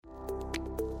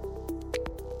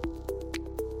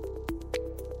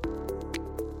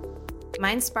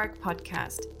MindSpark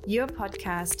Podcast, your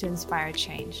podcast to inspire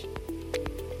change.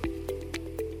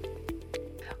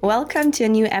 Welcome to a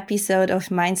new episode of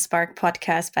MindSpark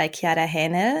Podcast by Chiara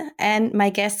Hähnel, and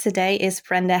my guest today is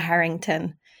Brenda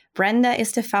Harrington. Brenda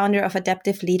is the founder of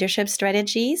Adaptive Leadership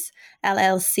Strategies,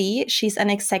 LLC. She's an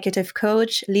executive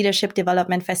coach, leadership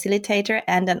development facilitator,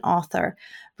 and an author.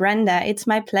 Brenda, it's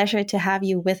my pleasure to have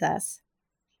you with us.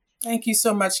 Thank you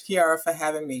so much, Chiara, for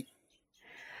having me.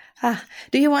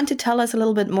 Do you want to tell us a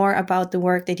little bit more about the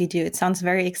work that you do? It sounds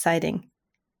very exciting.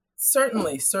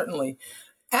 Certainly.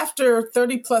 After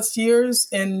 30 plus years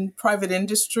in private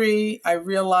industry, I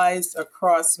realized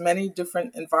across many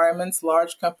different environments,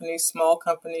 large companies, small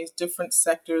companies, different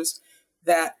sectors,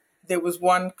 that there was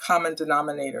one common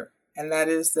denominator. And that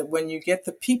is that when you get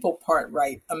the people part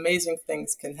right, amazing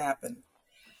things can happen.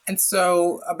 And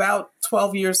so about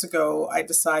 12 years ago, I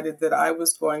decided that I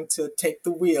was going to take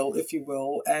the wheel, if you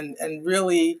will, and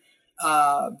really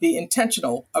be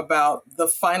intentional about the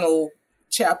final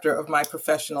chapter of my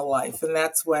professional life. And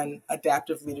that's when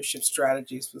Adaptive Leadership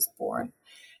Strategies was born.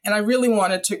 And I really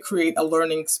wanted to create a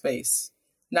learning space,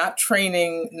 not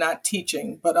training, not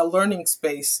teaching, but a learning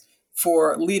space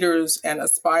for leaders and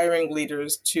aspiring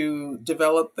leaders to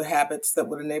develop the habits that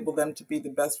would enable them to be the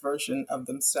best version of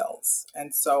themselves.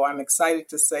 And so I'm excited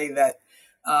to say that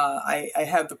I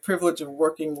have the privilege of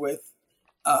working with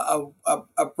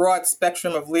a broad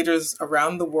spectrum of leaders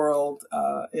around the world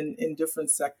in different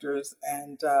sectors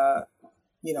and,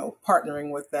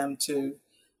 partnering with them to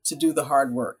do the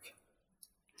hard work.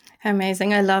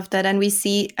 Amazing. I love that. And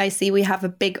I see we have a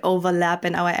big overlap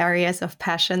in our areas of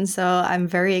passion. So I'm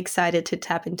very excited to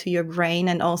tap into your brain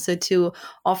and also to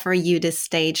offer you this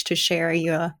stage to share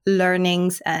your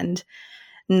learnings and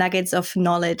nuggets of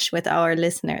knowledge with our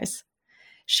listeners.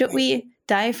 Should we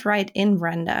dive right in,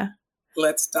 Brenda?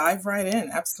 Let's dive right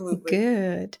in. Absolutely.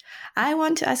 Good. I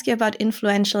want to ask you about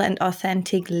influential and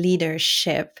authentic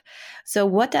leadership. So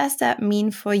what does that mean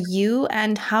for you,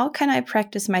 and how can I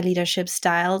practice my leadership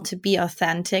style to be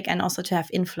authentic and also to have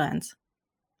influence?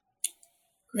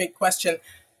 Great question.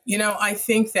 I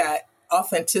think that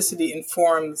authenticity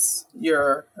informs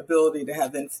your ability to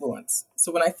have influence.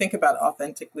 So when I think about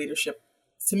authentic leadership,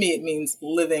 to me, it means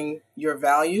living your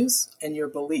values and your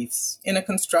beliefs in a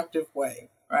constructive way,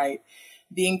 right?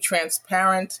 Being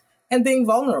transparent and being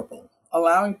vulnerable,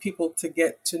 allowing people to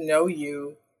get to know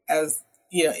you as,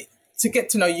 to get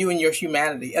to know you and your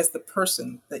humanity as the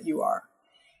person that you are.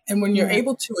 And when you're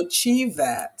able to achieve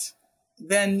that,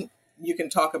 then you can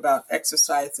talk about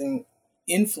exercising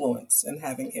influence and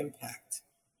having impact.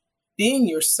 Being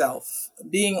yourself,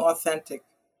 being authentic,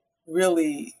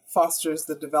 really fosters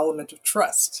the development of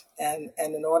trust. And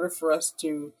in order for us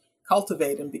to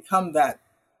cultivate and become that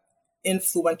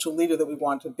influential leader that we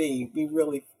want to be, we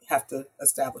really have to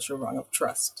establish a rung of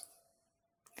trust.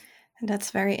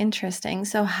 That's very interesting.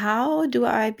 So how do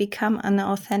I become an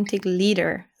authentic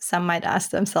leader? Some might ask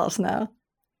themselves now.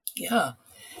 Yeah.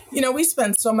 We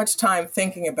spend so much time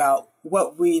thinking about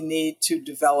what we need to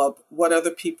develop, what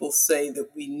other people say that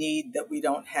we need that we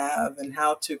don't have, and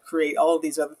how to create all of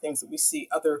these other things that we see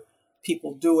other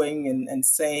people doing and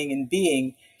saying and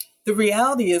being. The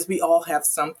reality is we all have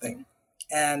something,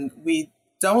 and we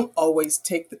don't always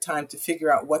take the time to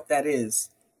figure out what that is.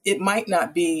 It might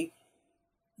not be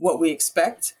what we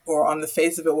expect or on the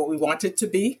face of it what we want it to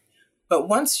be. But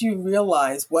once you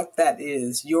realize what that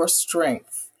is, your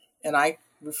strength, and I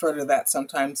refer to that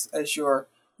sometimes as your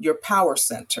power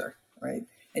center, right?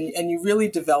 And you really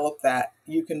develop that,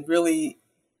 you can really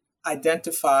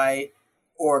identify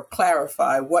or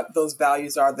clarify what those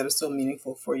values are that are so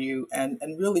meaningful for you and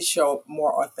really show up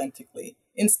more authentically.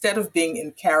 Instead of being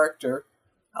in character,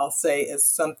 I'll say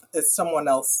as someone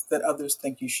else that others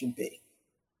think you should be.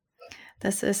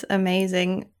 This is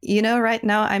amazing. Right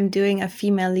now I'm doing a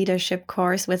female leadership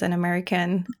course with an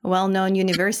American well-known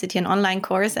university, an online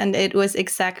course, and it was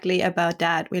exactly about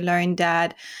that. We learned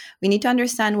that we need to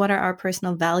understand what are our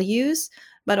personal values,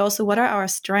 but also what are our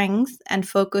strengths and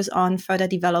focus on further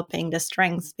developing the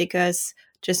strengths, because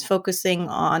just focusing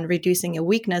on reducing your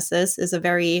weaknesses is a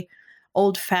very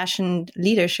old-fashioned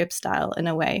leadership style in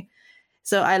a way.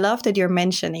 So I love that you're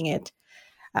mentioning it.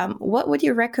 What would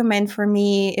you recommend for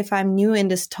me if I'm new in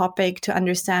this topic to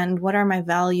understand what are my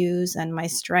values and my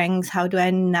strengths? How do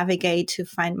I navigate to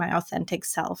find my authentic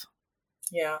self?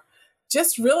 Yeah,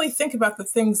 just really think about the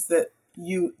things that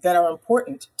are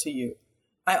important to you.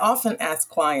 I often ask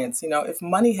clients, if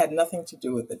money had nothing to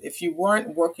do with it, if you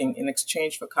weren't working in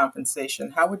exchange for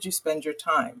compensation, how would you spend your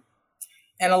time?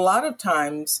 And a lot of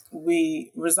times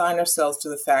we resign ourselves to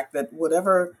the fact that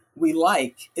whatever we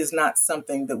like is not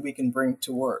something that we can bring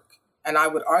to work. And I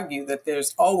would argue that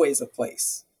there's always a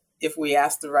place if we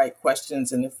ask the right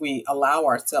questions and if we allow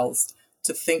ourselves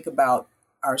to think about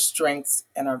our strengths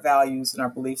and our values and our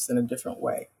beliefs in a different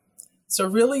way. So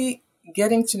really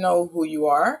getting to know who you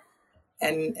are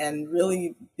and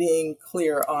really being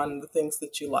clear on the things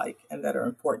that you like and that are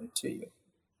important to you.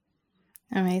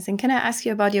 Amazing. Can I ask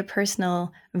you about your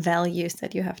personal values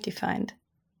that you have defined?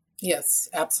 Yes,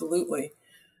 absolutely.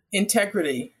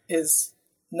 Integrity is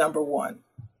number one,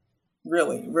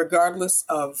 really, regardless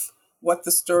of what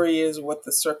the story is, what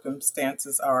the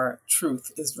circumstances are,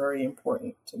 truth is very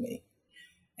important to me.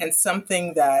 And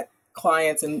something that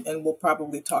clients, and we'll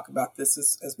probably talk about this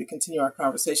as we continue our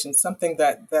conversation, something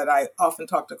that I often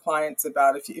talk to clients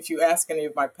about. If you ask any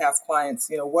of my past clients,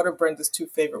 what are Brenda's two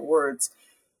favorite words?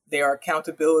 They are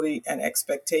accountability and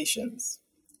expectations.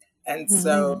 And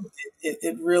so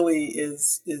it really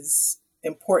is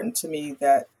important to me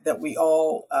that we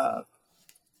all,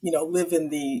 live in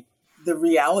the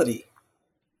reality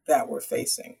that we're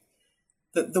facing.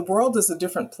 The world is a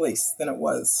different place than it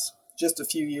was just a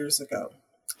few years ago.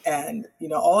 And,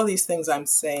 all of these things I'm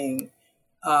saying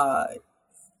are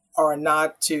a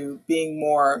nod to being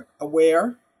more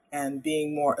aware and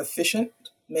being more efficient,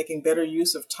 making better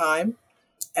use of time,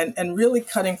 and really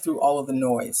cutting through all of the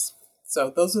noise. So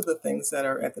those are the things that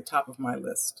are at the top of my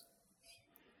list.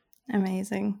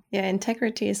 Amazing. Yeah,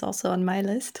 integrity is also on my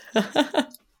list.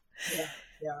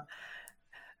 Yeah.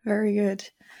 Very good.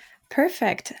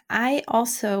 Perfect. I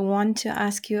also want to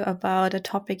ask you about a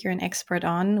topic you're an expert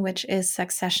on, which is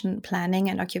succession planning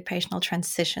and occupational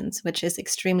transitions, which is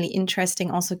extremely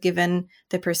interesting, also given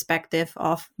the perspective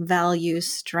of values,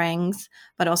 strengths,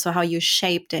 but also how you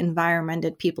shape the environment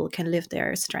that people can live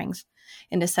their strengths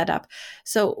in the setup.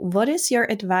 So what is your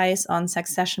advice on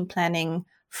succession planning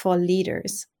for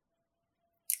leaders?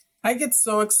 I get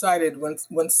so excited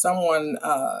when someone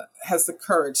has the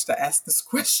courage to ask this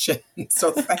question.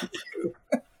 So thank you.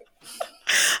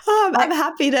 I'm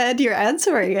happy that you're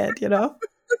answering it,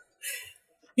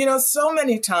 So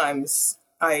many times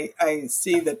I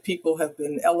see that people have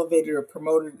been elevated or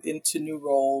promoted into new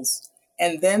roles,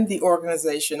 and then the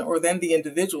organization or then the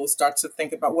individual starts to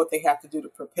think about what they have to do to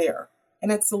prepare.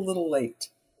 And it's a little late.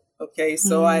 Okay,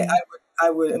 so I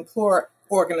would implore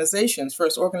organizations,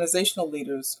 first organizational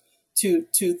leaders,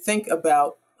 to think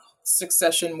about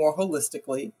succession more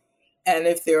holistically. And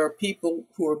if there are people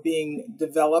who are being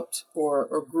developed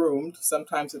or groomed,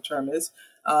 sometimes the term is,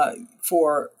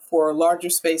 for larger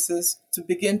spaces, to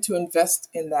begin to invest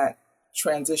in that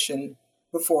transition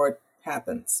before it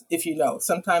happens. If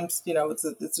sometimes,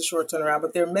 it's a short turnaround,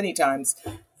 but there are many times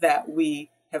that we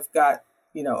have got,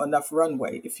 enough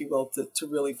runway, if you will, to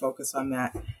really focus on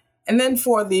that. And then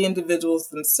for the individuals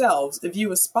themselves, if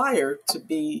you aspire to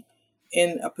be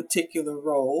in a particular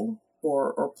role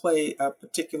or play a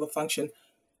particular function,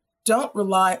 don't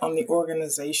rely on the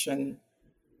organization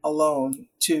alone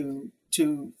to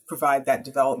provide that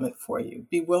development for you.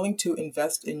 Be willing to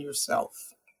invest in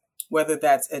yourself, whether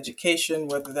that's education,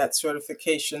 whether that's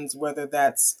certifications, whether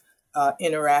that's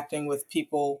interacting with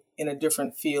people in a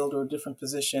different field or a different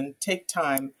position. Take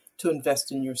time to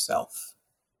invest in yourself.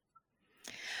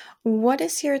 What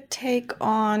is your take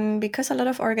on, because a lot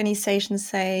of organizations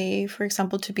say, for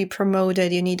example, to be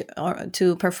promoted, you need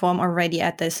to perform already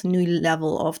at this new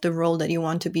level of the role that you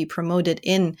want to be promoted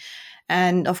in.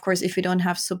 And of course, if you don't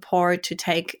have support to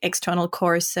take external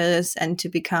courses and to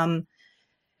become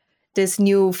this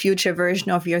new future version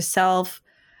of yourself,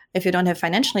 if you don't have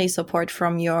financially support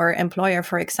from your employer,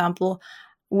 for example,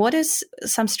 what is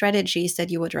some strategies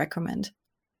that you would recommend?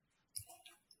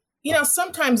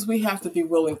 Sometimes we have to be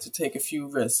willing to take a few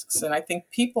risks. And I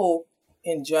think people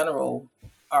in general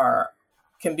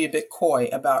can be a bit coy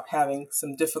about having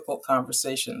some difficult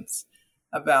conversations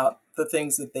about the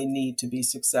things that they need to be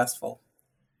successful.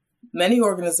 Many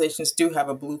organizations do have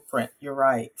a blueprint, you're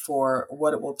right, for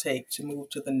what it will take to move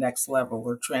to the next level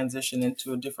or transition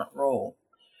into a different role.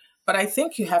 But I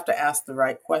think you have to ask the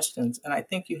right questions. And I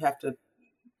think you have to,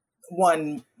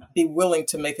 one, be willing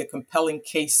to make a compelling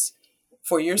case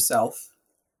for yourself.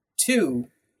 Two,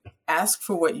 ask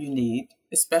for what you need,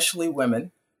 especially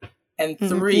women. And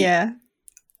three,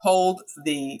 hold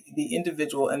the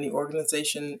individual and the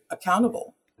organization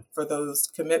accountable for those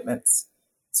commitments.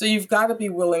 So you've got to be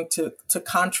willing to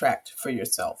contract for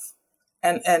yourself.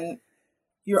 And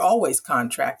you're always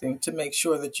contracting to make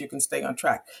sure that you can stay on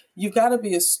track. You've got to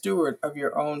be a steward of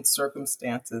your own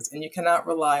circumstances, and you cannot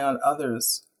rely on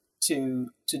others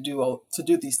to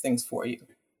do these things for you.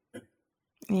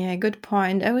 Yeah, good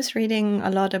point. I was reading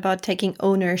a lot about taking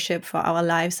ownership for our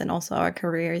lives and also our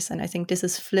careers. And I think this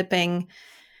is flipping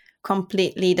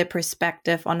completely the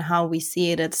perspective on how we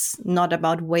see it. It's not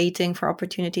about waiting for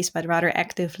opportunities, but rather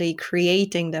actively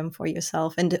creating them for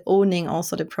yourself and owning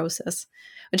also the process,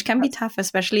 which can be tough,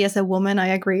 especially as a woman. I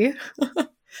agree.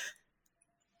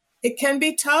 It can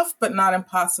be tough, but not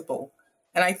impossible.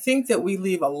 And I think that we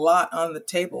leave a lot on the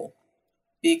table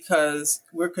because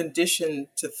we're conditioned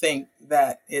to think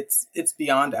that it's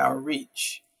beyond our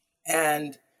reach.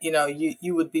 And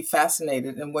you would be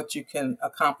fascinated in what you can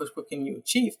accomplish, what can you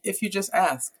achieve if you just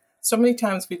ask. So many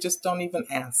times we just don't even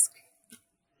ask.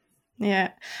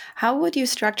 Yeah. How would you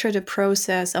structure the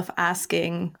process of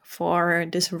asking for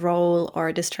this role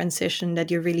or this transition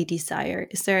that you really desire?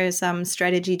 Is there some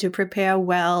strategy to prepare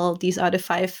well? These are the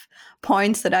 5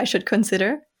 points that I should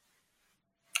consider.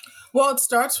 Well, it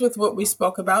starts with what we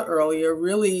spoke about earlier,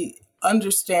 really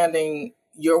understanding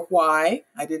your why.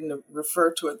 I didn't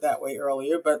refer to it that way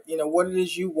earlier, but what it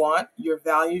is you want, your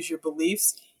values, your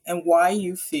beliefs, and why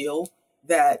you feel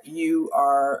that you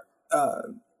are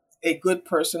a good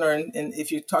person, or and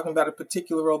if you're talking about a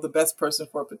particular role, the best person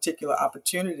for a particular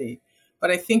opportunity.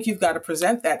 But I think you've got to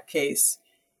present that case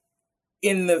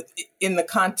in the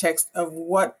context of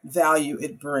what value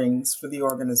it brings for the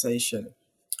organization.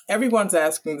 Everyone's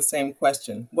asking the same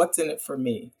question: what's in it for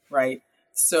me, right?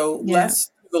 So Yeah. less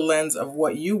through the lens of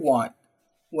what you want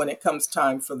when it comes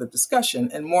time for the discussion,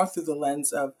 and more through the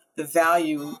lens of the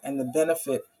value and the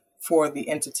benefit for the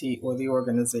entity or the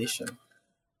organization.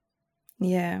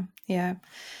 Yeah. Yeah.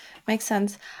 Makes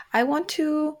sense. I want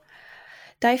to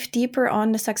dive deeper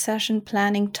on the succession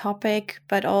planning topic,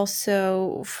 but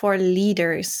also for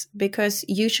leaders, because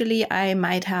usually I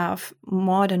might have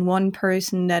more than one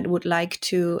person that would like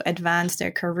to advance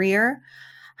their career.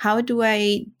 How do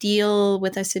I deal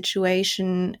with a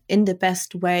situation in the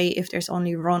best way if there's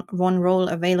only one role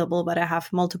available, but I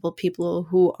have multiple people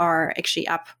who are actually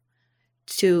up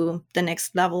to the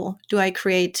next level? Do I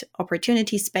create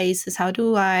opportunity spaces? How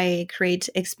do I create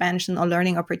expansion or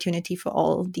learning opportunity for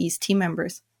all these team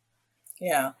members?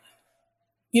 Yeah.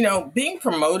 Being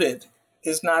promoted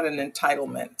is not an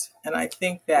entitlement. And I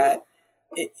think that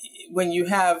when you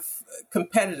have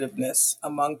competitiveness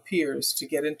among peers to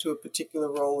get into a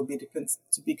particular role or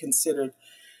to be considered,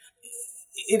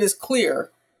 it is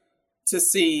clear to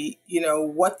see,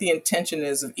 what the intention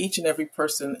is of each and every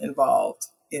person involved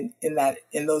in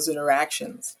those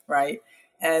interactions, right?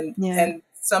 And Yeah. and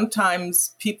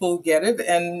sometimes people get it,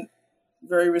 and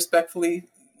very respectfully,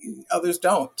 others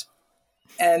don't.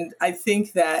 And I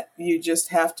think that you just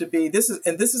have to be, this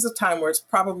is a time where it's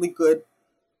probably good,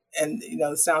 and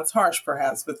it sounds harsh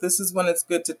perhaps, but this is when it's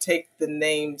good to take the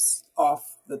names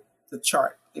off the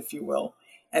chart, if you will,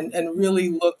 and really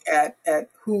look at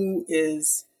who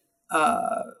is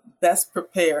best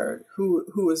prepared,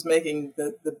 who is making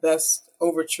the best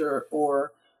overture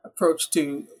or approach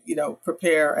to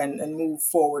prepare and move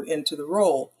forward into the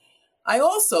role. I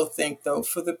also think, though,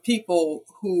 for the people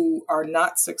who are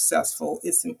not successful,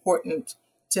 it's important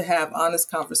to have honest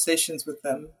conversations with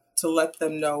them, to let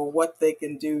them know what they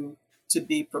can do to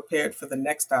be prepared for the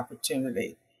next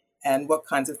opportunity and what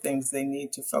kinds of things they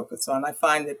need to focus on. I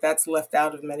find that that's left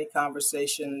out of many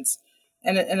conversations,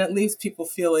 and it leaves people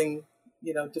feeling,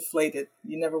 deflated.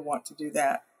 You never want to do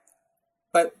that.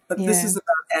 But this Yeah. is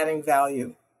about adding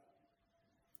value.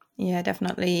 Yeah,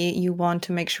 definitely. You want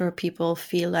to make sure people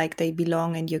feel like they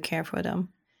belong and you care for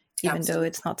them, even though Absolutely.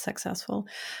 it's not successful.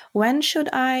 When should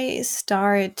I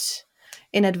start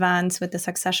in advance with the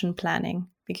succession planning?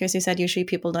 Because you said usually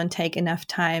people don't take enough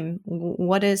time.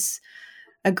 What is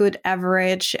a good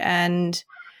average? And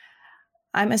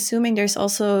I'm assuming there's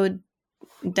also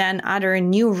then other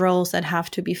new roles that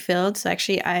have to be filled. So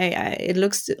actually,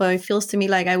 it feels to me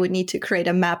like I would need to create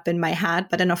a map in my head.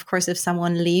 But then, of course, if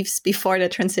someone leaves before the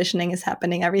transitioning is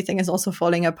happening, everything is also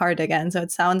falling apart again. So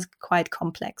it sounds quite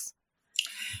complex.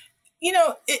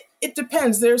 It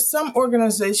depends. There's some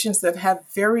organizations that have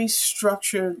very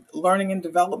structured learning and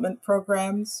development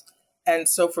programs. And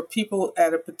so for people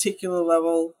at a particular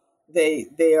level, they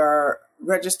are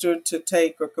registered to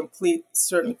take or complete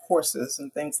certain courses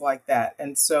and things like that.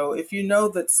 And so if you know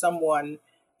that someone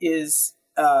is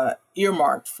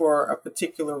earmarked for a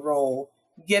particular role,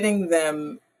 getting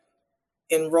them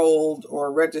enrolled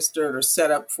or registered or set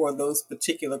up for those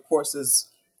particular courses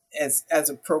as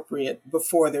appropriate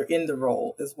before they're in the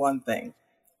role is one thing.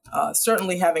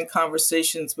 Certainly having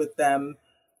conversations with them,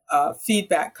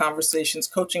 feedback conversations,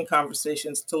 coaching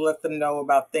conversations to let them know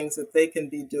about things that they can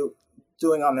be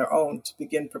doing on their own to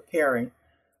begin preparing.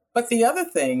 But the other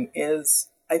thing is,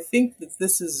 I think that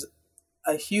this is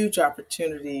a huge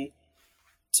opportunity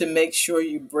to make sure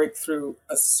you break through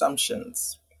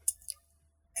assumptions.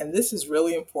 And this is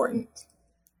really important.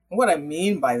 And what I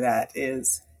mean by that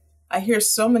is I hear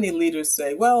so many leaders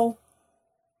say, well,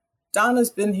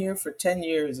 Donna's been here for 10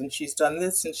 years and she's done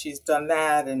this and she's done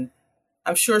that. And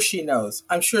I'm sure she knows.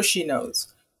 I'm sure she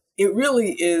knows. It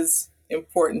really is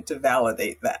important to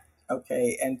validate that,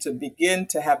 okay? And to begin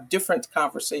to have different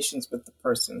conversations with the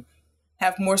person,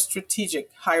 have more strategic,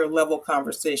 higher level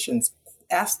conversations,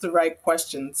 ask the right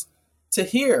questions to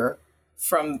hear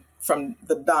from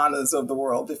the Donnas of the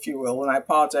world, if you will. And I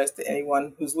apologize to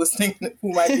anyone who's listening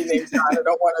who might be named Donna. I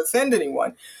don't want to offend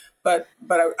anyone. But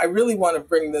I really want to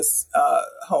bring this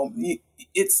home.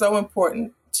 It's so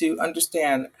important to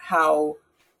understand how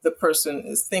the person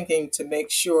is thinking to make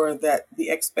sure that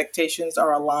the expectations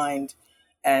are aligned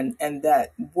and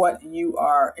that what you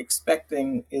are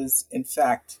expecting is, in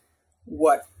fact,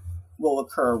 what will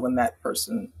occur when that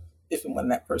person, if and when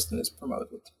that person is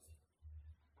promoted.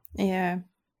 Yeah.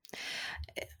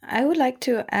 I would like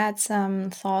to add some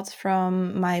thoughts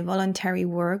from my voluntary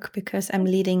work because I'm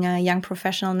leading a young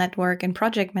professional network in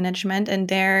project management. And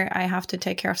there I have to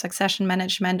take care of succession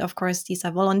management. Of course, these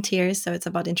are volunteers, so it's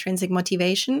about intrinsic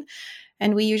motivation.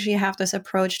 And we usually have this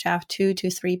approach to have 2 to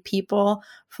 3 people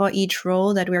for each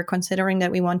role that we're considering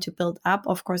that we want to build up.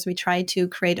 Of course, we try to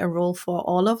create a role for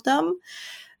all of them.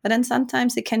 But then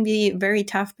sometimes it can be very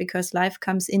tough because life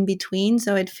comes in between.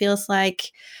 So it feels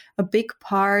like a big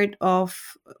part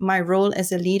of my role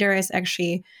as a leader is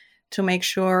actually to make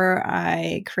sure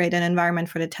I create an environment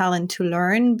for the talent to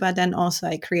learn, but then also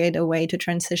I create a way to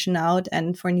transition out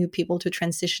and for new people to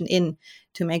transition in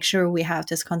to make sure we have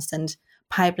this constant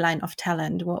pipeline of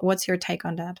talent. What's your take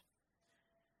on that?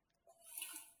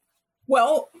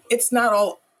 Well, it's not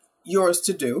all yours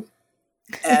to do.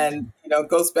 And, it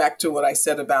goes back to what I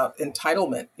said about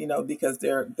entitlement, because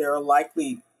there are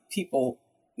likely people,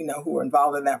 who are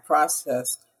involved in that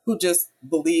process who just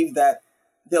believe that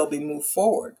they'll be moved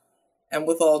forward. And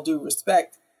with all due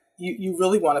respect, you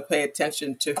really want to pay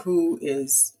attention to who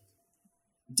is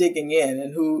digging in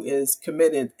and who is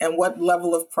committed and what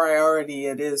level of priority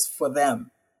it is for them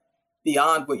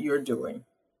beyond what you're doing.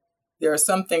 There are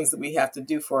some things that we have to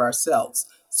do for ourselves.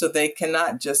 So they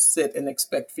cannot just sit and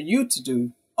expect for you to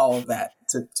do all of that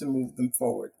to move them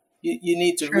forward. You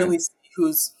need to really see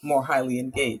who's more highly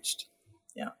engaged.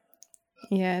 Yeah.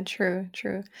 Yeah, true.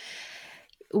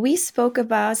 We spoke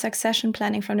about succession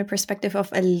planning from the perspective of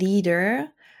a leader,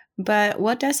 but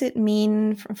what does it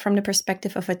mean from the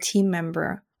perspective of a team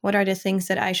member? What are the things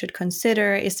that I should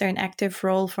consider? Is there an active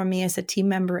role for me as a team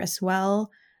member as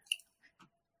well?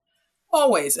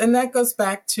 Always. And that goes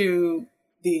back to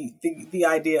the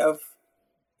idea of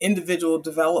individual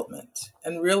development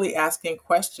and really asking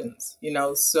questions,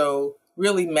 so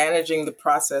really managing the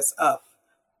process up,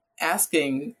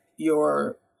 asking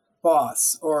your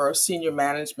boss or senior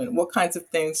management, what kinds of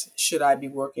things should I be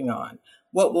working on?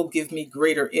 What will give me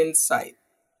greater insight?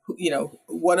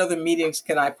 What other meetings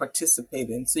can I participate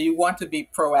in? So you want to be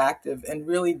proactive and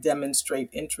really demonstrate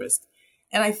interest.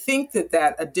 And I think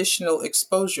that additional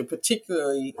exposure,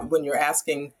 particularly when you're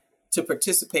asking to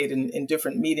participate in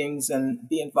different meetings and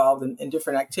be involved in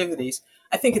different activities,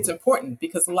 I think it's important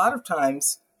because a lot of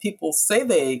times people say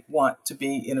they want to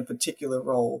be in a particular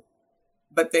role,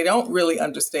 but they don't really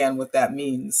understand what that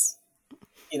means,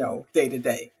 day to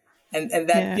day. And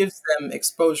that gives them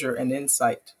exposure and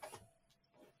insight.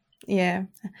 Yeah,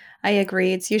 I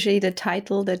agree. It's usually the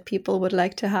title that people would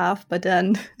like to have, but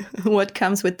then what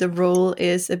comes with the role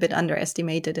is a bit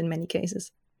underestimated in many cases.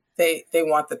 They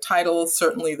want the title.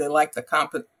 Certainly, they like the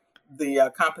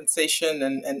compensation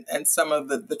and some of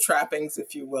the trappings,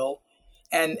 if you will.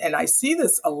 And I see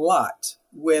this a lot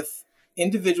with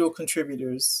individual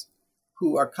contributors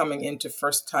who are coming into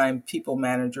first-time people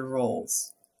manager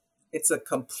roles. It's a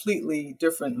completely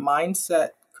different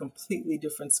mindset, completely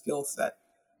different skill set.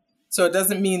 So it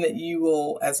doesn't mean that you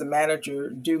will, as a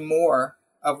manager, do more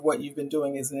of what you've been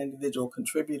doing as an individual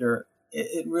contributor.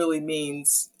 It really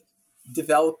means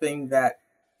developing that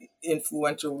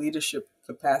influential leadership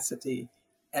capacity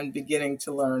and beginning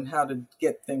to learn how to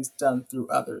get things done through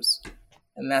others.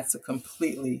 And that's a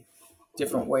completely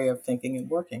different way of thinking and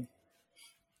working.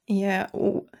 Yeah.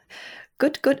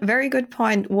 Good, very good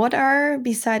point. What are,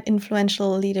 beside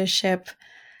influential leadership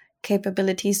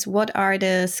capabilities, what are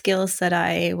the skills that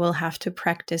I will have to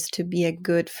practice to be a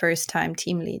good first-time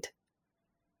team lead?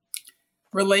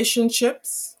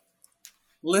 Relationships,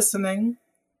 listening,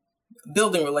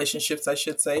 building relationships, I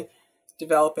should say,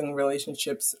 developing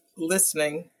relationships,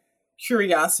 listening,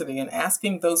 curiosity, and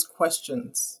asking those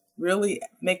questions, really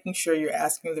making sure you're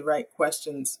asking the right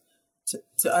questions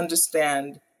to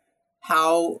understand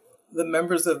how the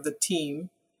members of the team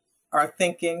are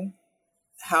thinking,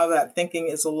 how that thinking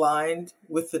is aligned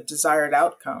with the desired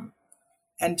outcome,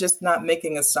 and just not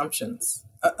making assumptions.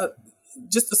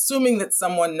 Just assuming that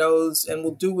someone knows and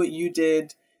will do what you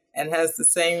did and has the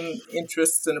same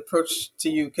interests and approach to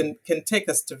you can take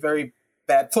us to very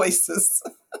bad places.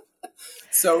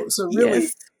 So really,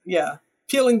 Yes. yeah,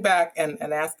 peeling back and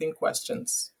asking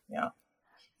questions. Yeah.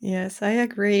 Yes, I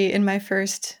agree. In my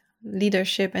first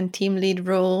leadership and team lead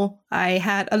role, I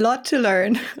had a lot to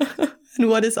learn. And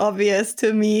what is obvious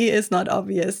to me is not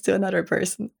obvious to another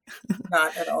person.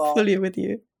 Not at all. Fully with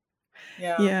you.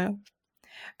 Yeah. Yeah,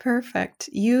 perfect.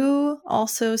 You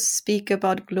also speak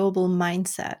about global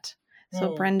mindset. So,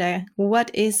 Mm. Brenda,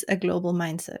 what is a global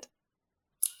mindset?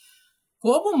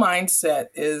 Global mindset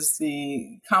is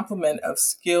the complement of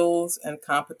skills and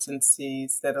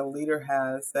competencies that a leader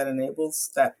has that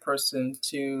enables that person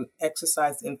to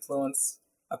exercise influence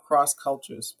across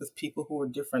cultures with people who are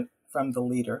different from the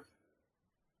leader.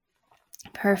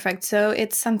 Perfect. So,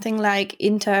 it's something like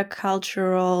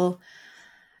intercultural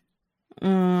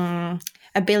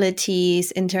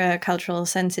abilities, intercultural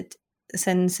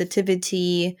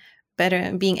sensitivity,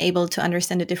 better being able to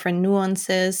understand the different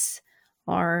nuances,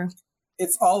 or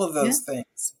It's all of yeah. those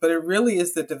things, but it really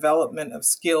is the development of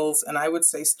skills. And I would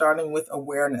say starting with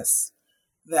awareness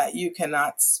that you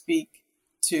cannot speak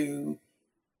to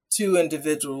two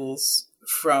individuals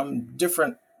from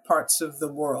different parts of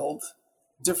the world,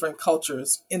 different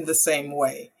cultures in the same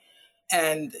way.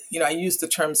 And, I use the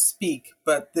term speak,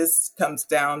 but this comes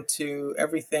down to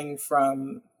everything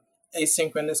from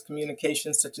asynchronous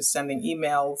communication, such as sending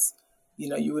emails.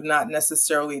 You would not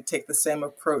necessarily take the same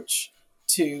approach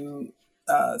to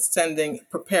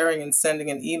preparing and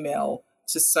sending an email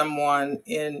to someone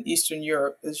in Eastern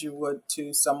Europe as you would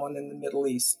to someone in the Middle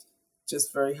East,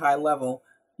 just very high level.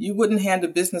 You wouldn't hand a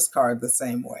business card the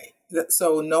same way.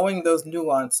 So knowing those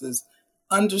nuances,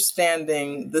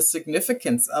 understanding the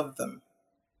significance of them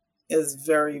is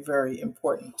very, very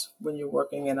important when you're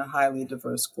working in a highly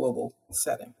diverse global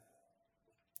setting.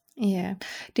 Yeah.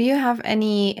 Do you have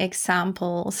any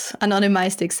examples,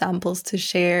 anonymized examples to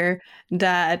share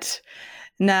that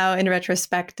now in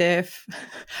retrospective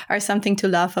are something to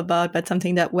laugh about, but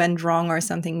something that went wrong or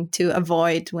something to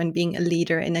avoid when being a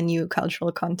leader in a new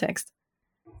cultural context?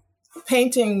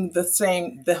 Painting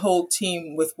the whole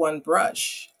team with one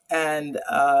brush. And,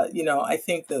 I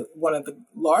think that one of the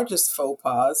largest faux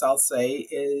pas, I'll say,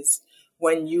 is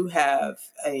when you have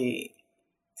an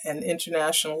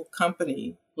international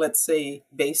company, let's say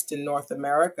based in North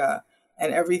America,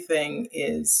 and everything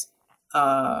is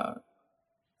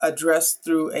addressed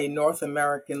through a North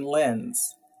American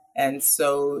lens. And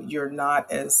so you're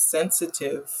not as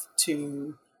sensitive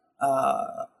to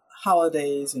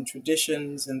holidays and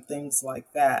traditions and things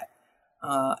like that.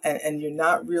 And you're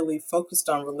not really focused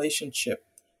on relationship.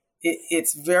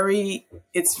 It's very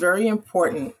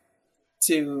important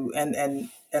to, and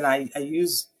I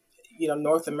use,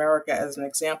 North America as an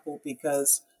example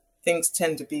because things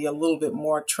tend to be a little bit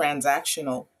more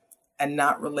transactional and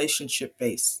not relationship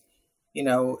based, and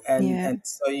Yeah. and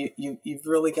so you've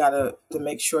really got to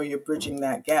make sure you're bridging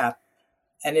that gap.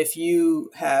 And if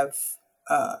you have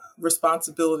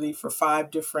responsibility for 5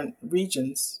 different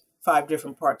regions, 5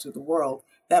 different parts of the world,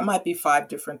 that might be 5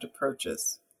 different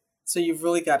approaches. So you've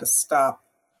really got to stop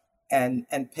and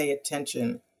pay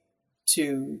attention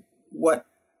to what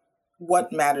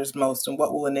matters most and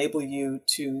what will enable you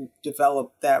to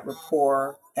develop that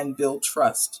rapport and build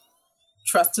trust.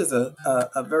 Trust is a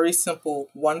very simple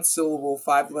 1-syllable,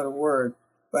 5-letter word,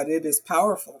 but it is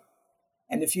powerful.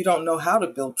 And if you don't know how to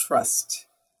build trust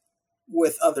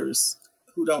with others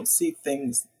who don't see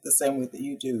things the same way that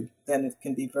you do, then it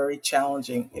can be very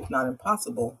challenging, if not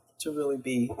impossible, to really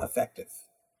be effective.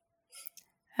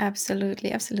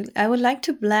 Absolutely. Absolutely. I would like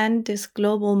to blend this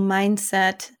global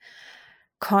mindset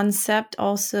concept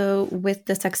also with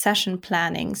the succession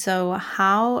planning. So,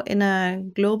 how in a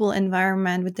global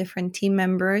environment with different team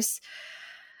members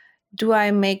do I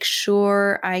make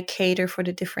sure I cater for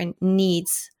the different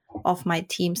needs of my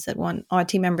teams that want or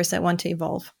team members that want to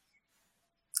evolve?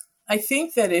 I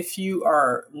think that if you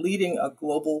are leading a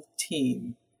global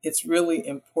team, it's really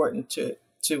important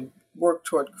to work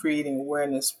toward creating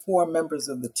awareness for members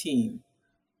of the team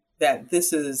that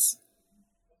this is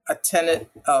a tenet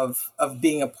of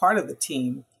being a part of the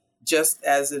team, just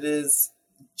as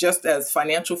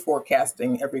financial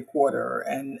forecasting every quarter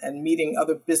and meeting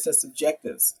other business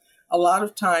objectives. A lot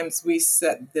of times we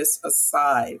set this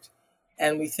aside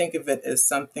and we think of it as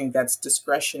something that's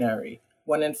discretionary,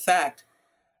 when in fact,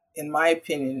 in my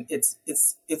opinion, it's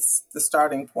the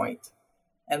starting point.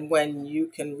 And when you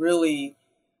can really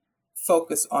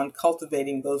focus on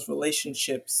cultivating those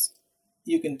relationships,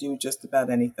 you can do just about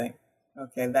anything.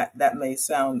 Okay, that may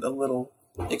sound a little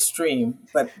extreme,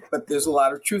 but there's a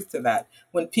lot of truth to that.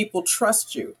 When people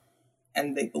trust you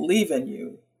and they believe in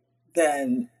you,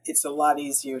 then it's a lot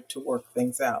easier to work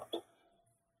things out.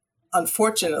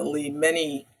 Unfortunately,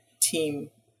 many team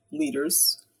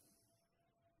leaders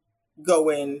go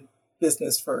in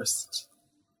business first,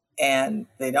 and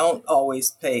they don't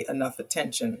always pay enough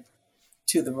attention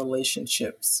to the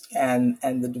relationships and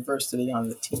the diversity on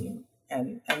the team,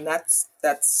 and that's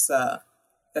a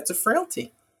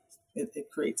frailty. It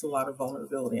creates a lot of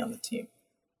vulnerability on the team.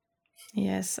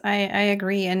 Yes, I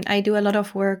agree. And I do a lot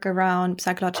of work around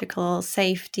psychological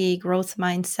safety, growth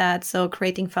mindset. So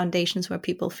creating foundations where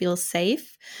people feel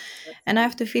safe. And I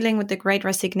have the feeling with the great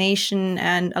resignation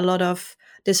and a lot of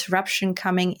disruption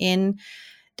coming in,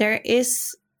 there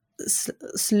is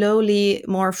slowly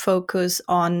more focus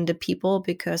on the people,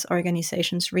 because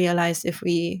organizations realize if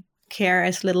we care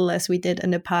as little as we did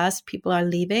in the past, people are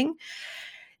leaving.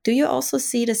 Do you also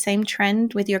see the same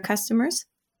trend with your customers?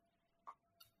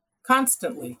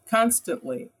 Constantly.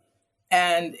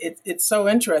 And it's so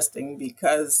interesting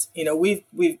because,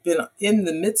 we've been in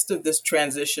the midst of this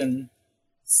transition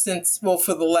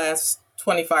for the last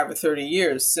 25 or 30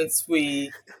 years, since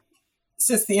the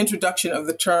introduction of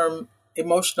the term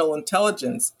emotional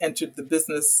intelligence entered the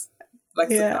business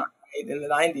lexicon, right, in the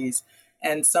 90s.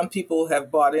 And some people have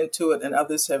bought into it and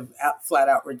others have flat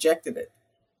out rejected it.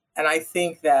 And I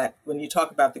think that when you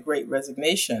talk about the great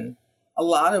resignation, a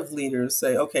lot of leaders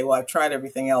say, okay, well, I've tried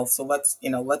everything else, so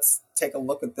let's take a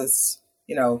look at this,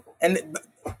 and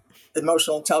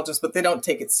emotional intelligence, but they don't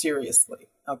take it seriously.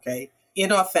 Okay.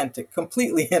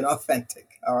 Completely inauthentic.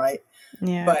 All right.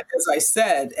 Yeah. But as I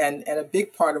said, and a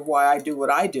big part of why I do what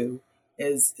I do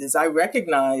is I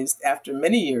recognized after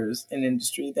many years in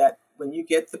industry that when you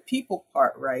get the people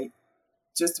part right,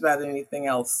 just about anything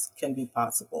else can be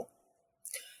possible.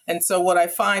 And so what I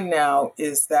find now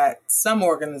is that some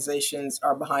organizations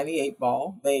are behind the eight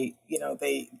ball. They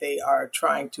are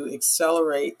trying to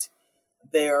accelerate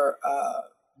their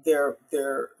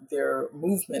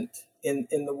movement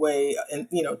in the way, and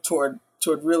toward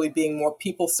really being more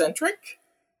people centric.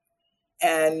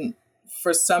 And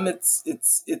for some, it's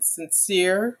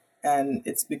sincere and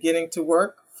it's beginning to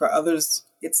work. For others,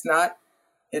 it's not.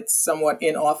 It's somewhat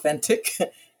inauthentic,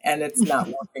 and it's not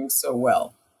working so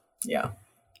well. Yeah.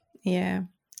 Yeah.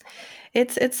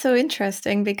 It's so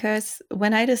interesting, because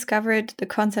when I discovered the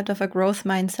concept of a growth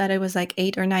mindset, it was like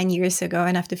 8 or 9 years ago.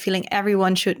 And I have the feeling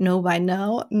everyone should know by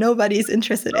now. Nobody's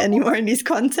interested anymore in these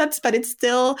concepts, but it's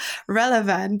still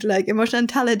relevant, like emotional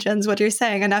intelligence, what you're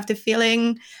saying. And I have the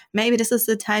feeling maybe this is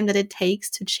the time that it takes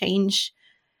to change,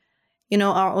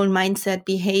 our own mindset,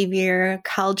 behavior,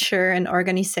 culture, and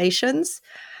organizations.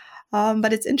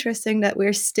 But it's interesting that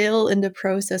we're still in the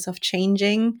process of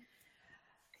changing.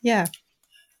 Yeah.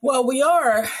 Well, we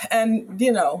are, and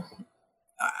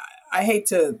I hate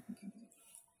to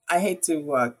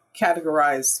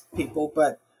categorize people,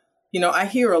 but I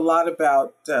hear a lot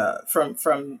about from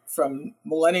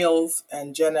millennials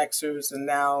and Gen Xers, and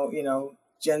now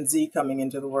Gen Z coming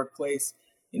into the workplace.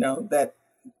 That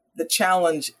the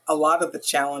challenge, a lot of the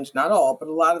challenge, not all, but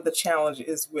a lot of the challenge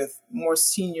is with more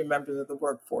senior members of the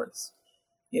workforce.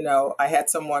 I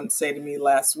had someone say to me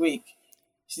last week.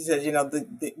 She said,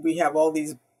 we have all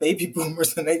these baby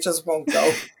boomers and they just won't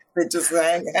go. They're just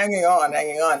hanging on.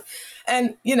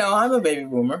 And, I'm a baby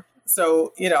boomer.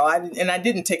 So, I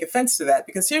didn't take offense to that,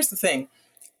 because here's the thing.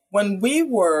 When we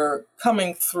were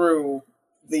coming through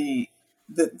the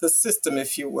system,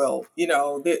 if you will,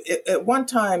 at one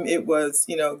time it was,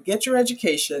 get your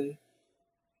education,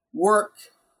 work,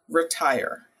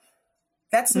 retire.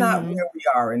 That's not where we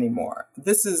are anymore.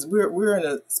 We're in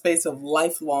a space of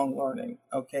lifelong learning.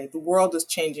 Okay, the world is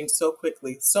changing so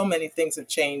quickly. So many things have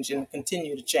changed and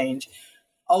continue to change.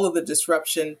 All of the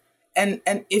disruption, and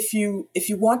if you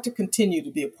want to continue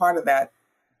to be a part of that,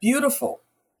 beautiful.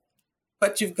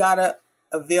 But you've got to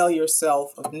avail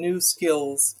yourself of new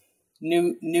skills,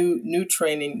 new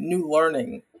training, new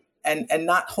learning, and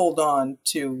not hold on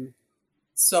to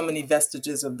so many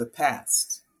vestiges of the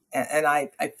past. And I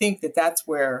think that that's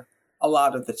where a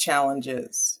lot of the challenge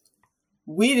is.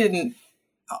 We didn't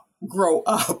grow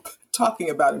up talking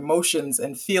about emotions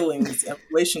and feelings and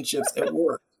relationships at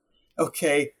work.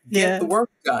 Okay, get the work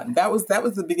done. That was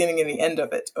the beginning and the end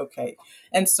of it. Okay,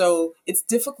 and so it's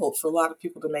difficult for a lot of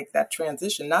people to make that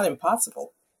transition. Not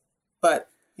impossible, but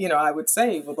I would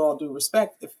say, with all due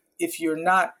respect, if you're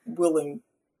not willing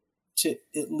to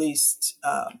at least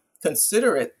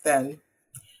consider it, then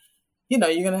you're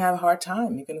going to have a hard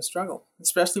time. You're going to struggle,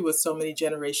 especially with so many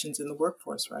generations in the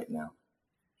workforce right now.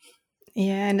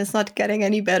 Yeah, and it's not getting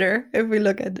any better. If we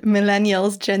look at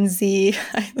millennials, Gen Z,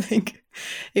 I think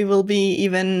it will be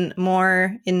even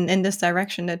more in this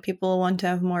direction, that people want to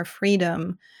have more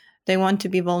freedom. They want to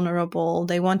be vulnerable.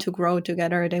 They want to grow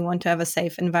together. They want to have a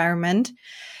safe environment.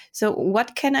 So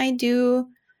what can I do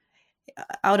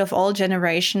out of all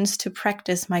generations to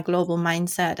practice my global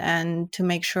mindset and to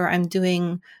make sure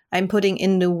I'm putting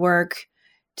in the work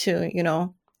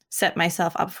to, set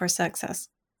myself up for success?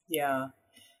 Yeah.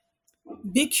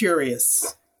 Be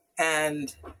curious,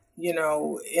 and in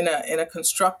a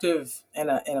constructive and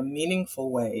in a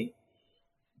meaningful way.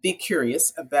 Be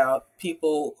curious about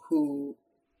people who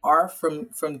are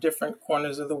from different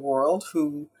corners of the world,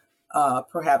 who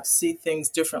perhaps see things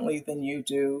differently than you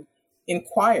do.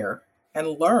 Inquire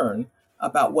and learn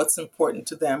about what's important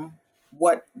to them,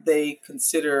 what they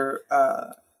consider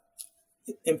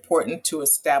important to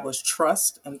establish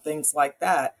trust, and things like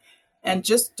that. And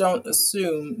just don't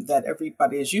assume that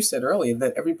everybody, as you said earlier,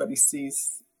 that everybody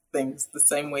sees things the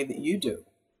same way that you do.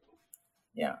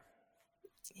 Yeah.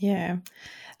 Yeah,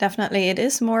 definitely. It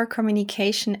is more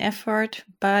communication effort,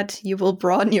 but you will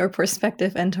broaden your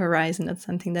perspective and horizon. It's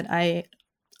something that I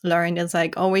learned. It's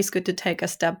like always good to take a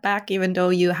step back, even though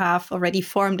you have already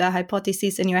formed a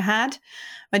hypothesis in your head.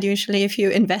 But usually, if you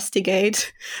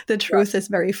investigate, the Yeah. truth is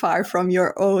very far from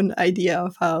your own idea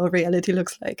of how reality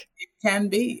looks like. It can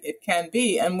be. It can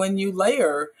be. And when you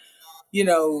layer, you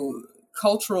know,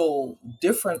 cultural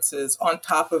differences on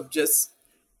top of just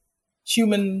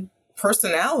human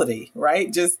personality,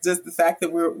 right? Just the fact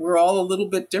that we're all a little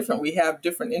bit different. We have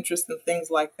different interests and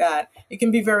things like that. It can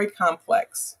be very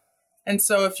complex. And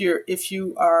so if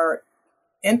you are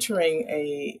entering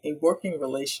a working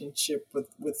relationship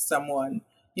with someone,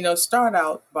 start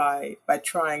out by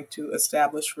trying to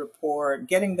establish rapport,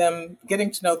 getting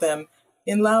to know them,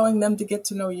 allowing them to get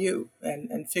to know you,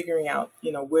 and figuring out,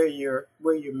 where your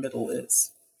middle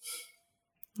is.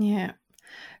 Yeah.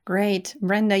 Great.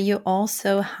 Brenda, you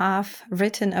also have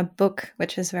written a book,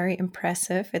 which is very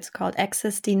impressive. It's called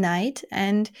Access Denied.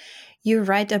 And you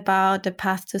write about the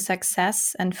path to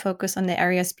success and focus on the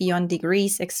areas beyond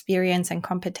degrees, experience, and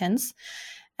competence.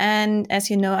 And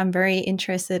as you know, I'm very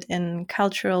interested in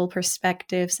cultural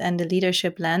perspectives and the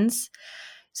leadership lens.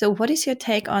 So, what is your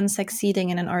take on succeeding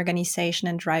in an organization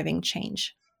and driving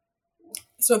change?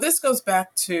 So this goes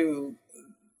back to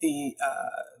the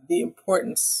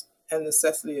importance and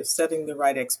necessity of setting the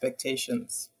right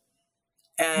expectations.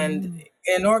 And Mm.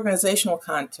 in organizational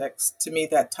context, to me,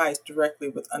 that ties directly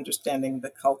with understanding the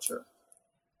culture.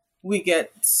 We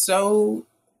get so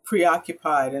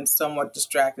preoccupied and somewhat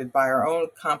distracted by our own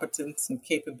competence and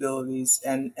capabilities,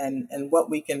 and what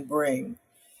we can bring,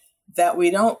 that we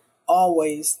don't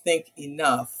always think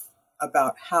enough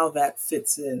about how that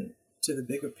fits in to the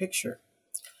bigger picture.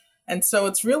 And so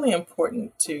it's really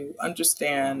important to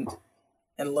understand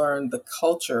and learn the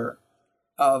culture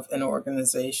of an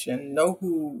organization, know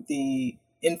who the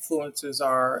influencers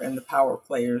are and the power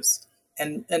players,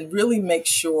 and really make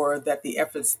sure that the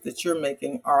efforts that you're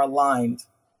making are aligned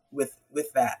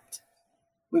with that.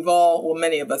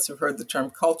 Many of us have heard the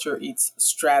term culture eats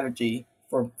strategy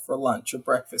for lunch or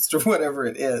breakfast or whatever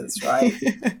it is, right?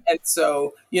 And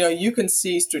so, you can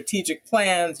see strategic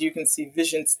plans, you can see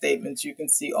vision statements, you can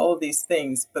see all of these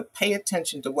things, but pay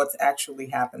attention to what's actually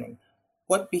happening.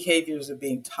 What behaviors are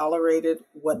being tolerated?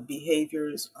 What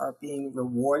behaviors are being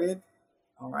rewarded?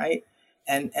 All right.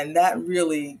 And that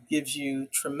really gives you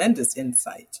tremendous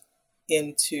insight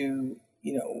into,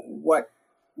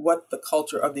 what the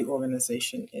culture of the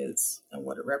organization is and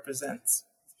what it represents.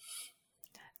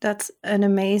 That's an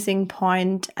amazing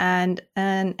point, and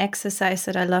an exercise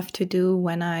that I love to do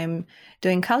when I'm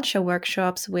doing culture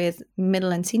workshops with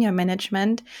middle and senior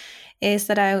management is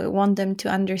that I want them to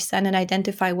understand and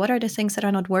identify what are the things that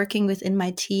are not working within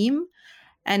my team,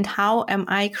 and how am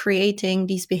I creating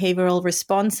these behavioral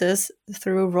responses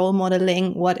through role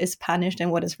modeling what is punished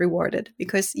and what is rewarded.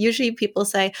 Because usually people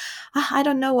say, I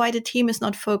don't know why the team is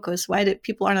not focused, why the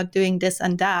people are not doing this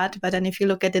and that. But then if you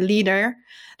look at the leader,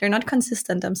 they're not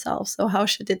consistent themselves. So how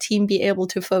should the team be able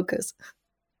to focus?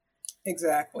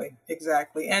 Exactly,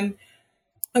 exactly. And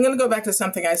I'm going to go back to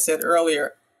something I said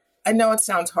earlier. I know it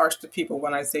sounds harsh to people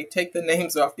when I say take the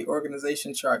names off the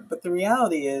organization chart, but the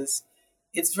reality is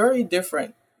it's very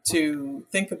different to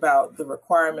think about the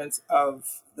requirements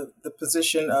of the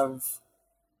position of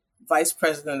vice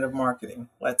president of marketing,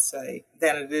 let's say,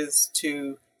 than it is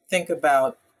to think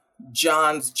about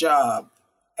John's job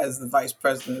as the vice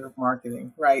president of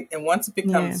marketing, right? And once it Yeah.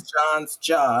 becomes John's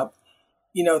job,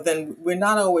 then we're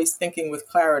not always thinking with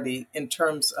clarity in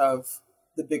terms of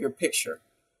the bigger picture.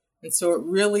 And so it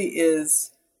really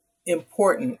is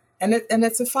important and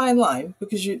it's a fine line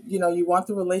because you want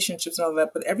the relationships and all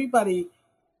that, but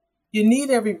you need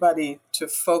everybody to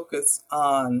focus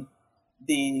on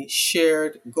the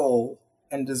shared goal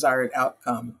and desired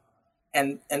outcome,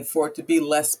 and for it to be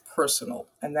less personal.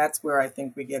 And that's where I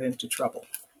think we get into trouble.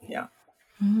 Yeah.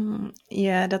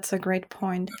 Yeah, that's a great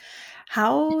point.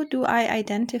 How do I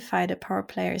identify the power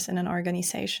players in an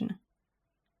organization?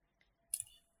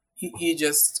 You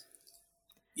just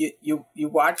you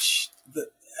watch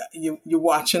you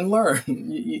watch and learn.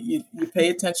 You pay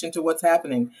attention to what's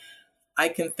happening. I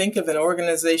can think of an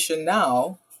organization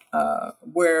now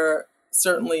where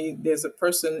certainly there's a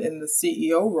person in the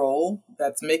CEO role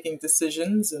that's making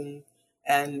decisions and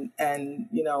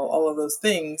all of those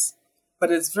things,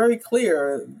 but it's very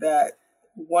clear that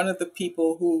one of the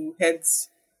people who heads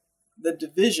the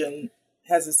division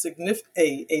has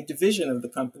a division of the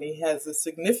company has a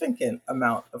significant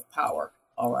amount of power.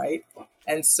 All right.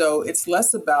 And so it's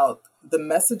less about the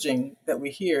messaging that we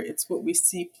hear, it's what we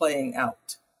see playing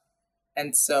out.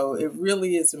 And so it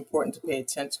really is important to pay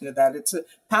attention to that.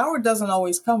 Power doesn't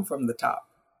always come from the top.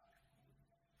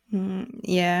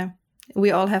 Yeah,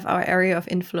 we all have our area of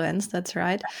influence. That's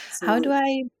right. Absolutely. How do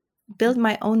I build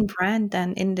my own brand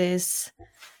then in this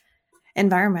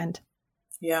environment?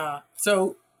 Yeah.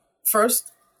 So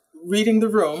first, reading the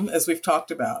room, as we've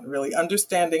talked about, really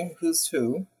understanding who's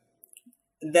who,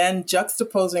 then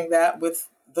juxtaposing that with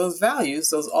those values,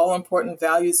 those all important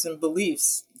values and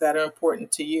beliefs that are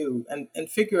important to you, and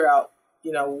figure out,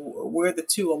 where the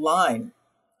two align.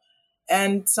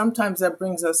 And sometimes that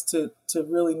brings us to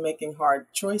really making hard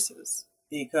choices,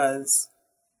 because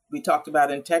we talked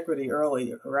about integrity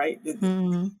earlier, right?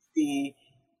 The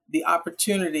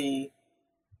opportunity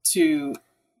to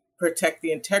protect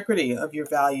the integrity of your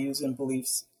values and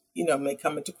beliefs, may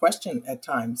come into question at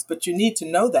times, but you need to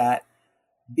know that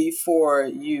before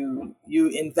you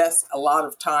invest a lot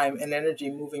of time and energy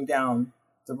moving down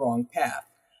the wrong path.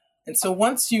 And so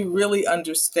once you really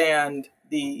understand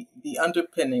the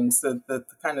underpinnings, the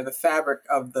kind of the fabric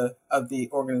of the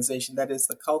organization, that is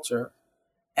the culture,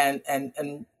 and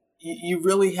you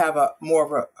really have a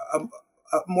more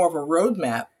of a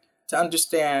roadmap to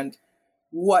understand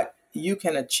what you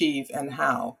can achieve and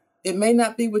how. It may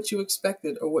not be what you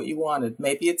expected or what you wanted.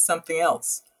 Maybe it's something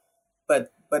else,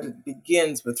 but it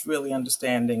begins with really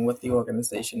understanding what the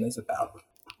organization is about.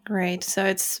 Great. So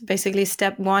it's basically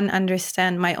step one,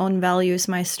 understand my own values,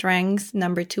 my strengths.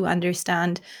 Number two,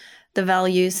 understand the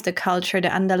values, the culture,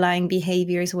 the underlying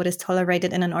behaviors, what is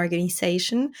tolerated in an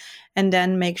organization. And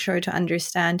then make sure to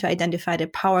identify the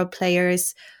power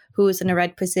players, who's in the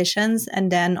right positions,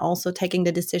 and then also taking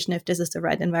the decision if this is the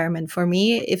right environment for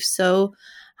me. If so,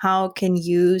 how can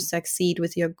you succeed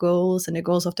with your goals and the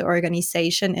goals of the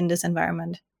organization in this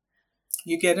environment?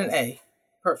 You get an A.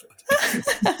 Perfect.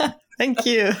 Thank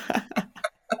you.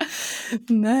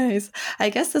 Nice. I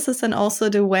guess this is then also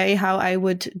the way how I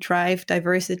would drive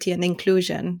diversity and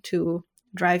inclusion, to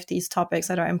drive these topics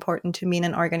that are important to me in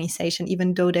an organization,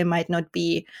 even though they might not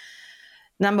be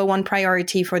number one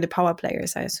priority for the power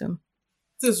players, I assume.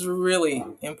 This is really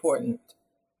important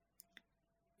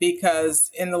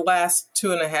because in the last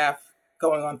 2.5,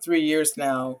 going on 3 years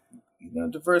now,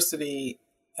 diversity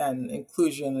and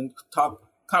inclusion and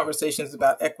conversations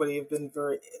about equity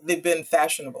they've been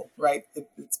fashionable, right?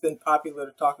 It's been popular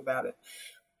to talk about it.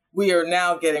 We are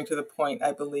now getting to the point,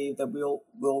 I believe, that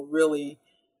we'll really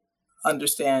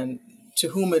understand to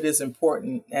whom it is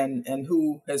important and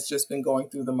who has just been going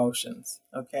through the motions.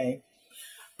 Okay.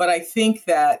 But I think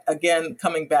that, again,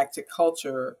 coming back to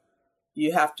culture,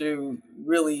 you have to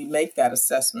really make that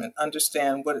assessment,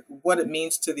 understand what it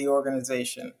means to the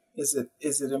organization. Is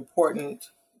it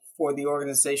important for the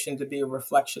organization to be a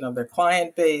reflection of their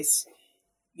client base?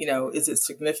 Is it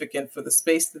significant for the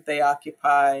space that they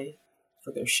occupy,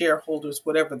 for their shareholders,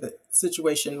 whatever the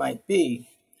situation might be?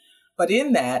 But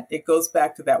in that, it goes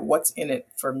back to that what's in it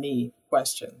for me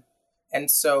question.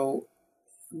 And so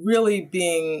really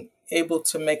being able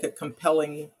to make a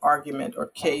compelling argument or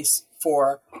case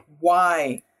for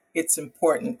why it's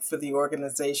important for the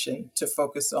organization to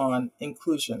focus on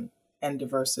inclusion and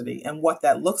diversity, and what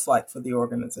that looks like for the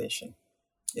organization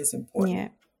is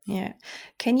important. Yeah.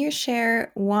 Can you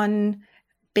share one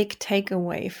big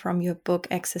takeaway from your book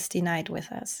Access Denied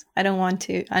with us? I don't want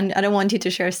you to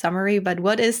share a summary, but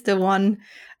what is the one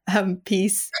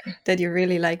piece that you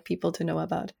really like people to know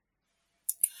about?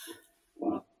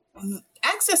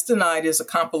 Access Denied is a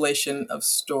compilation of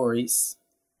stories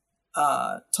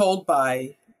told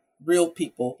by real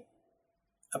people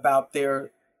about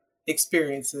their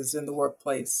experiences in the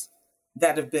workplace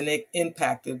that have been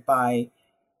impacted by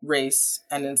race,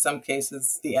 and in some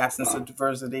cases, the absence of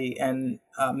diversity and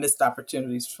missed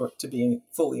opportunities to be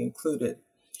fully included.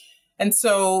 And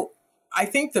so I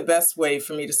think the best way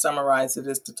for me to summarize it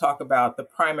is to talk about the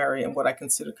primary and what I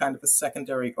consider kind of a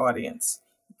secondary audience.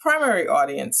 The primary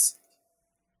audience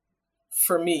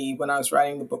for me, when I was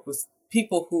writing the book, was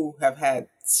people who have had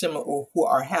similar or who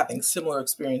are having similar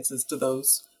experiences to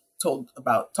those talked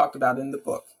about in the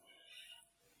book.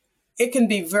 It can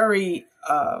be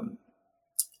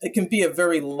a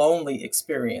very lonely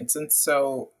experience. And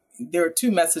so there are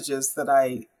two messages that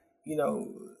I,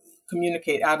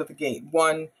 communicate out of the gate.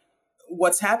 One,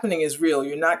 what's happening is real.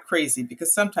 You're not crazy,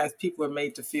 because sometimes people are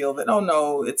made to feel that, oh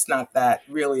no, it's not that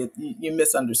really, you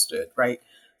misunderstood, right?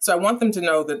 So I want them to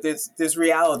know that there's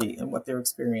reality in what they're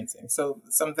experiencing. So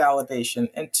some validation.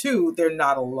 And two, they're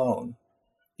not alone,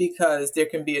 because there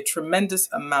can be a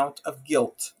tremendous amount of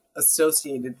guilt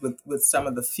associated with some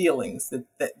of the feelings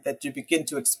that you begin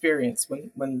to experience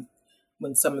when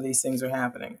some of these things are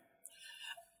happening.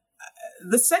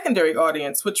 The secondary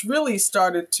audience, which really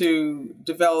started to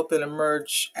develop and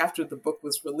emerge after the book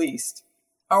was released,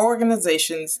 are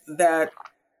organizations that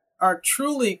are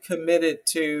truly committed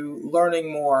to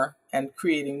learning more and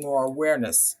creating more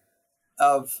awareness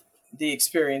of the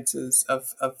experiences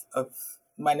of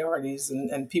minorities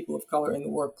and people of color in the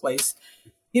workplace.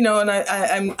 And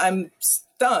I'm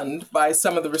stunned by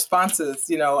some of the responses.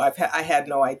 I had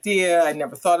no idea. I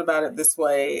never thought about it this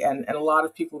way. And a lot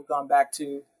of people have gone back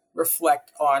to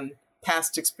reflect on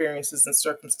past experiences and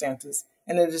circumstances,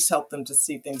 and it has helped them to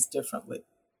see things differently.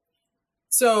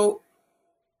 So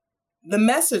the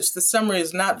summary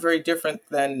is not very different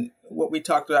than what we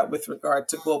talked about with regard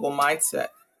to global mindset.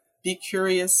 Be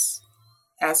curious,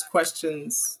 ask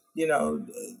questions,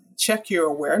 check your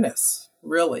awareness,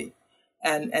 really,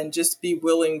 and just be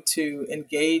willing to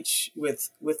engage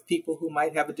with people who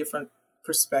might have a different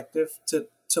perspective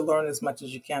to learn as much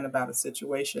as you can about a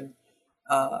situation,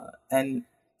 and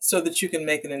so that you can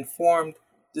make an informed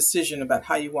decision about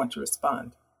how you want to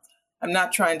respond. I'm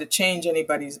not trying to change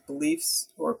anybody's beliefs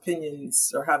or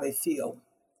opinions or how they feel,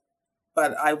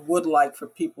 but I would like for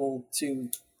people to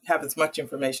have as much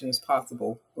information as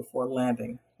possible before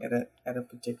landing at a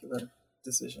particular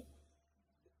decision.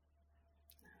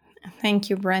 Thank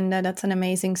you, Brenda. That's an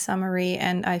amazing summary.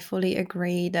 And I fully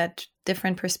agree that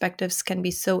different perspectives can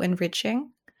be so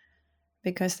enriching,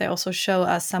 because they also show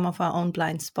us some of our own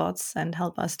blind spots and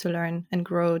help us to learn and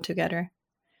grow together.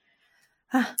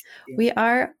 We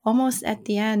are almost at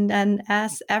the end. And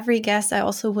as every guest, I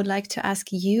also would like to ask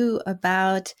you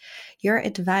about your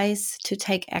advice to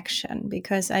take action,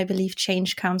 because I believe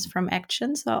change comes from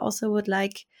action. So I also would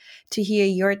like to hear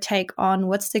your take on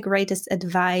what's the greatest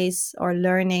advice or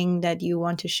learning that you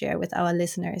want to share with our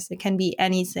listeners. It can be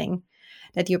anything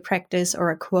that you practice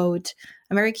or a quote.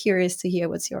 I'm very curious to hear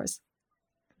what's yours.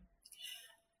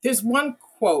 There's one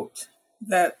quote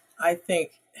that I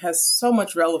think has so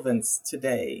much relevance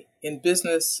today in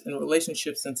business, in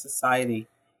relationships, in society.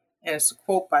 And it's a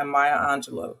quote by Maya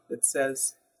Angelou that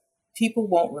says, "People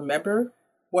won't remember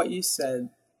what you said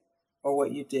or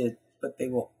what you did, but they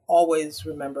will always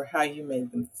remember how you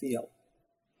made them feel."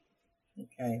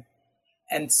 Okay.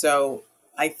 And so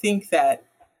I think that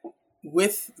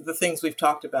with the things we've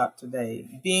talked about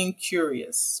today, being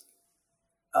curious,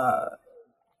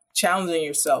 challenging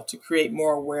yourself to create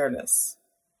more awareness,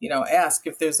 ask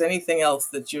if there's anything else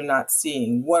that you're not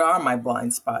seeing. What are my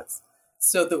blind spots?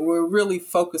 So that we're really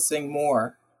focusing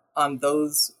more on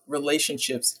those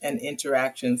relationships and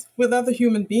interactions with other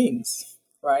human beings,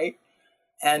 right?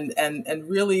 And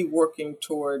really working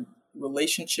toward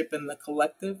relationship in the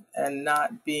collective and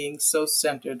not being so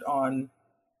centered on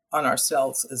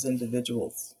ourselves as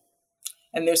individuals.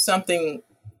 And there's something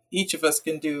each of us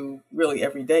can do really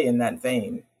every day in that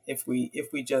vein, if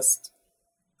we just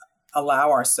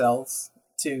allow ourselves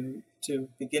to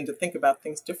begin to think about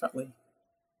things differently.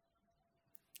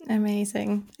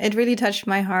 Amazing. It really touched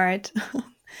my heart.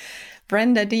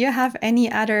 Brenda, do you have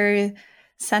any other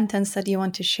sentence that you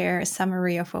want to share, a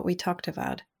summary of what we talked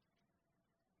about?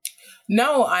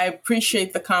 No, I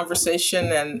appreciate the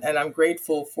conversation, and I'm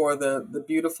grateful for the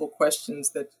beautiful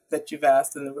questions that you've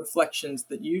asked and the reflections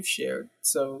that you've shared.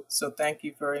 So thank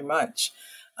you very much.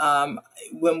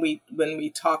 When we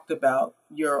talked about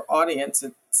your audience,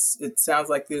 it sounds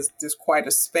like there's quite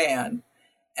a span,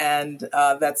 and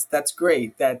that's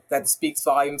great. That speaks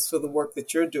volumes for the work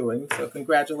that you're doing. So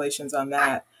congratulations on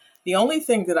that. The only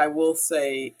thing that I will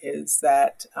say is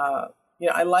that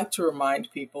I like to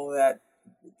remind people that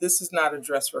this is not a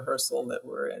dress rehearsal that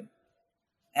we're in,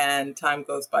 and time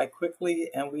goes by quickly,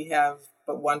 and we have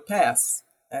but one pass,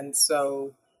 and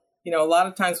so A lot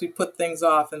of times we put things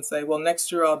off and say, well,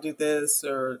 next year I'll do this,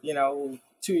 or,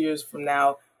 2 years from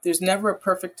now. There's never a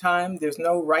perfect time. There's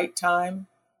no right time.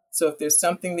 So if there's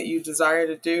something that you desire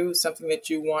to do, something that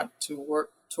you want to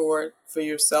work toward for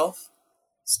yourself,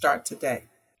 start today.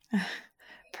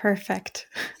 Perfect.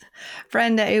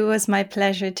 Brenda, it was my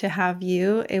pleasure to have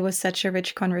you. It was such a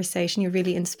rich conversation. You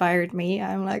really inspired me.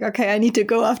 I'm like, okay, I need to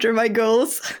go after my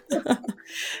goals.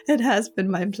 It has been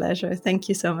my pleasure. Thank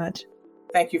you so much.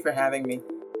 Thank you for having me.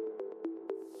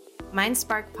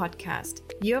 MindSpark Podcast,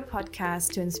 your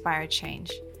podcast to inspire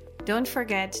change. Don't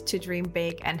forget to dream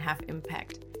big and have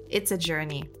impact. It's a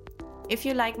journey. If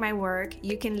you like my work,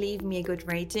 you can leave me a good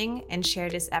rating and share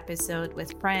this episode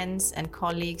with friends and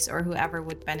colleagues or whoever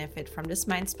would benefit from this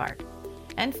MindSpark.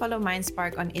 And follow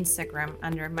MindSpark on Instagram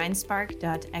under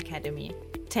mindspark.academy.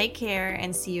 Take care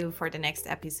and see you for the next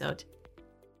episode.